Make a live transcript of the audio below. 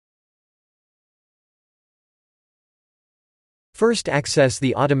First, access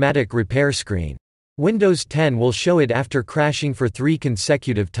the automatic repair screen. Windows 10 will show it after crashing for 3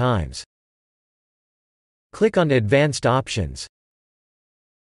 consecutive times. Click on Advanced Options.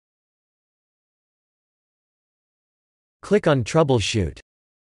 Click on Troubleshoot.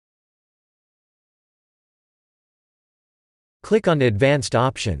 Click on Advanced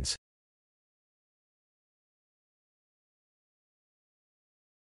Options.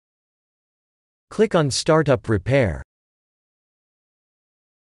 Click on Startup Repair.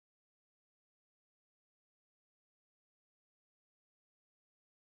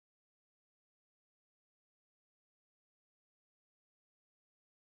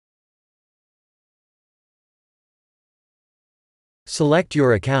 Select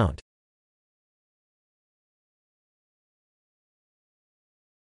your account.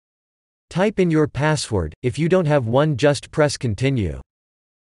 Type in your password. If you don't have one, just press Continue.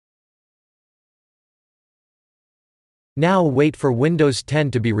 Now wait for Windows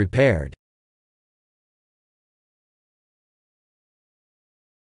 10 to be repaired.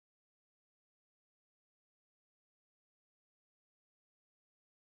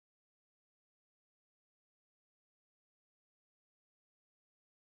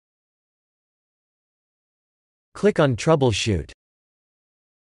 Click on Troubleshoot.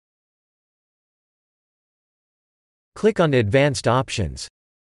 Click on Advanced Options.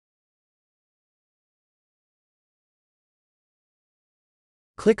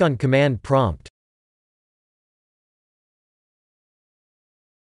 Click on Command Prompt.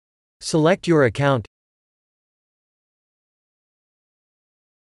 Select your account.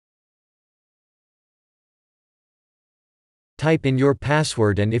 Type in your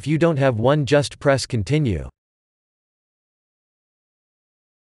password, and if you don't have one, just press Continue.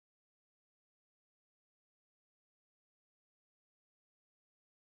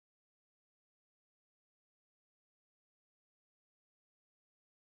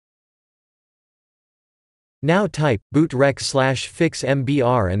 Now type bootrec/fix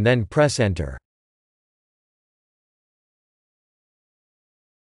mbr and then press Enter.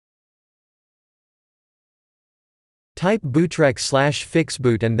 Type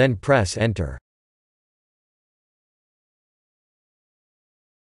bootrec/fixboot and then press Enter.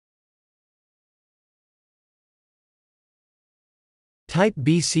 Type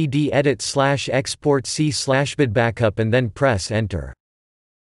bcd edit/export c/bidbackup and then press Enter.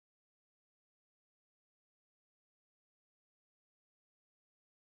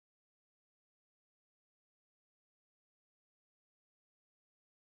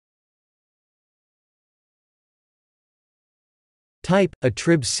 Type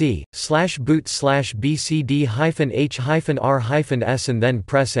attrib/boot/bcd-h-r-s and then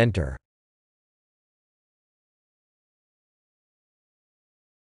press Enter.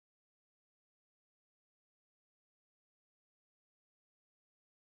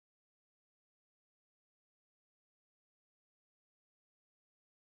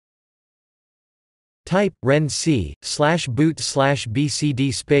 Type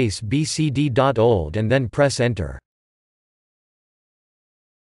renc/boot/bcd-bcd.old and then press Enter.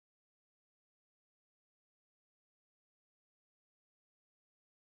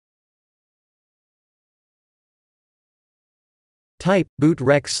 Type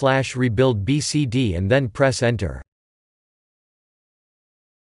bootrec/rebuild bcd and then press Enter.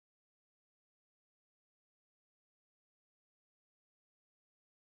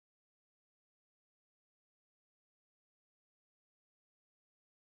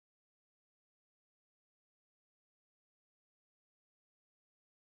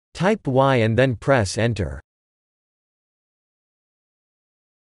 Type Y and then press Enter.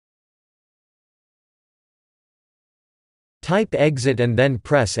 Type exit and then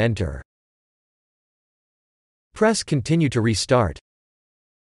press Enter. Press Continue to restart.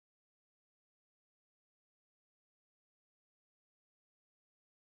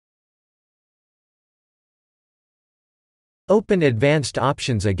 Open Advanced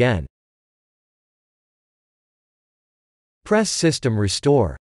Options again. Press System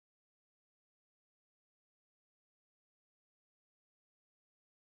Restore.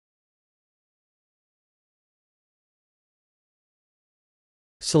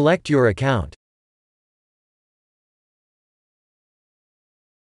 Select your account.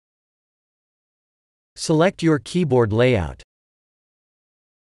 Select your keyboard layout.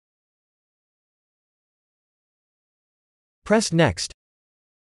 Press Next.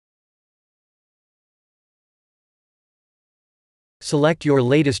 Select your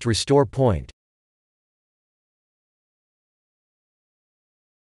latest restore point.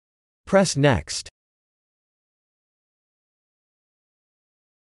 Press Next.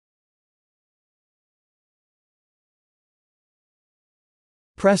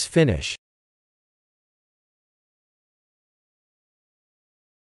 Press Finish.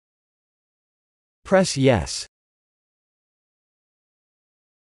 Press Yes.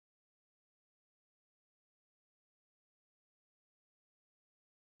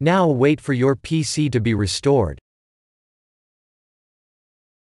 Now wait for your PC to be restored.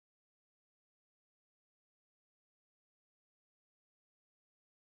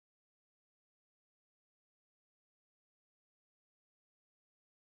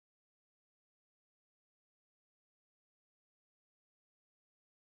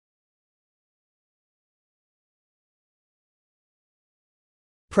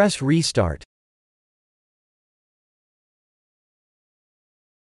 Press Restart.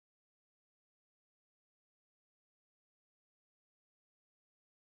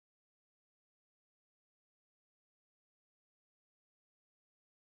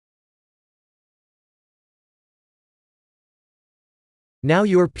 Now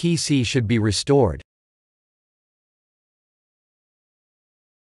your PC should be restored.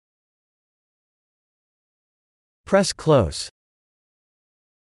 Press Close.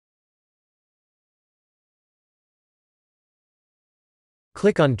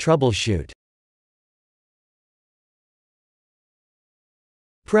 Click on Troubleshoot.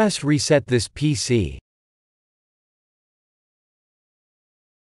 Press Reset this PC.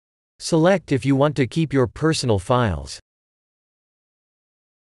 Select if you want to keep your personal files.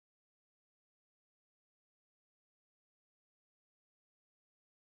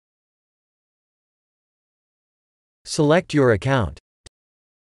 Select your account.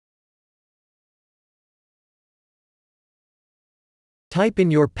 Type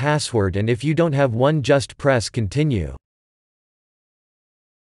in your password, and if you don't have one, just press Continue.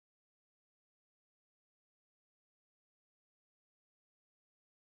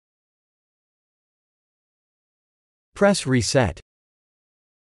 Press Reset.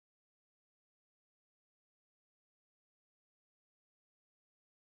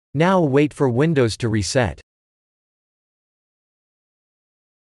 Now wait for Windows to reset.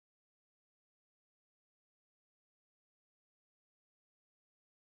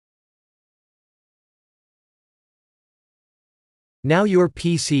 Now your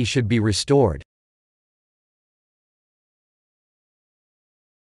PC should be restored.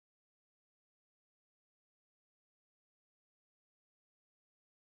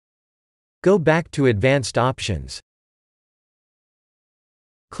 Go back to Advanced Options.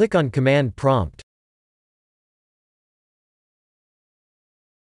 Click on Command Prompt.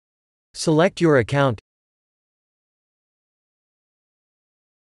 Select your account.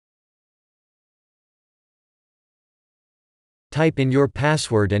 Type in your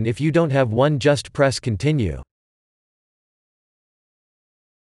password, and if you don't have one, just press Continue.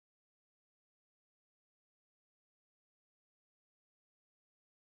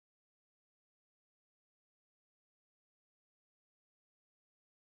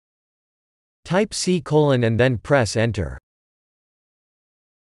 Type C: and then press Enter.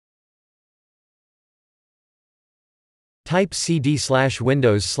 Type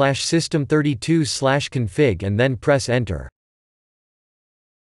cd/windows/system32/config and then press Enter.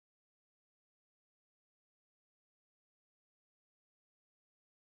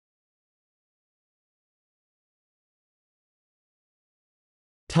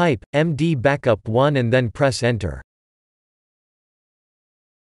 Type md backup1 and then press Enter.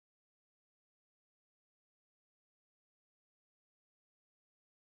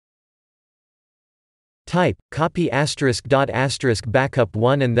 Type copy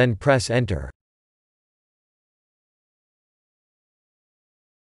 ***backup1 and then press Enter.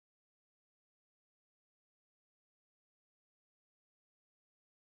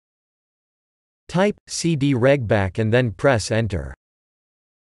 Type cd regback and then press Enter.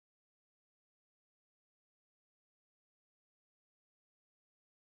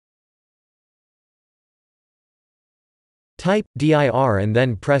 Type dir and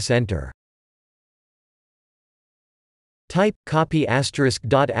then press Enter. Type copy ****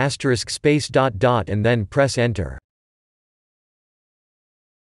 and then press Enter.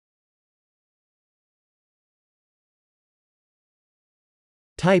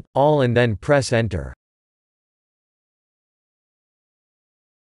 Type all and then press Enter.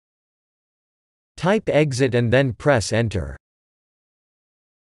 Type exit and then press Enter.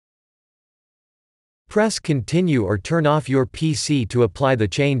 Press Continue or turn off your PC to apply the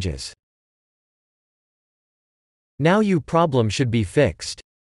changes. Now your problem should be fixed.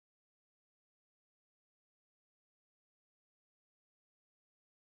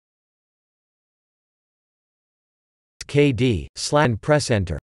 KD/ press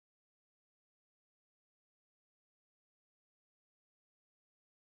Enter.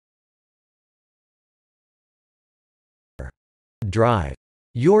 drive.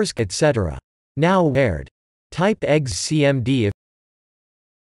 Yours, etc. Now where'd. Type egs cmd if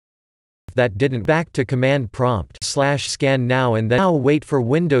that didn't. Back to command prompt /scan now and then. Now wait for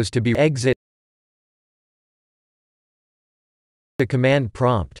Windows to be exit to command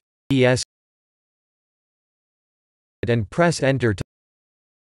prompt. ES and press enter to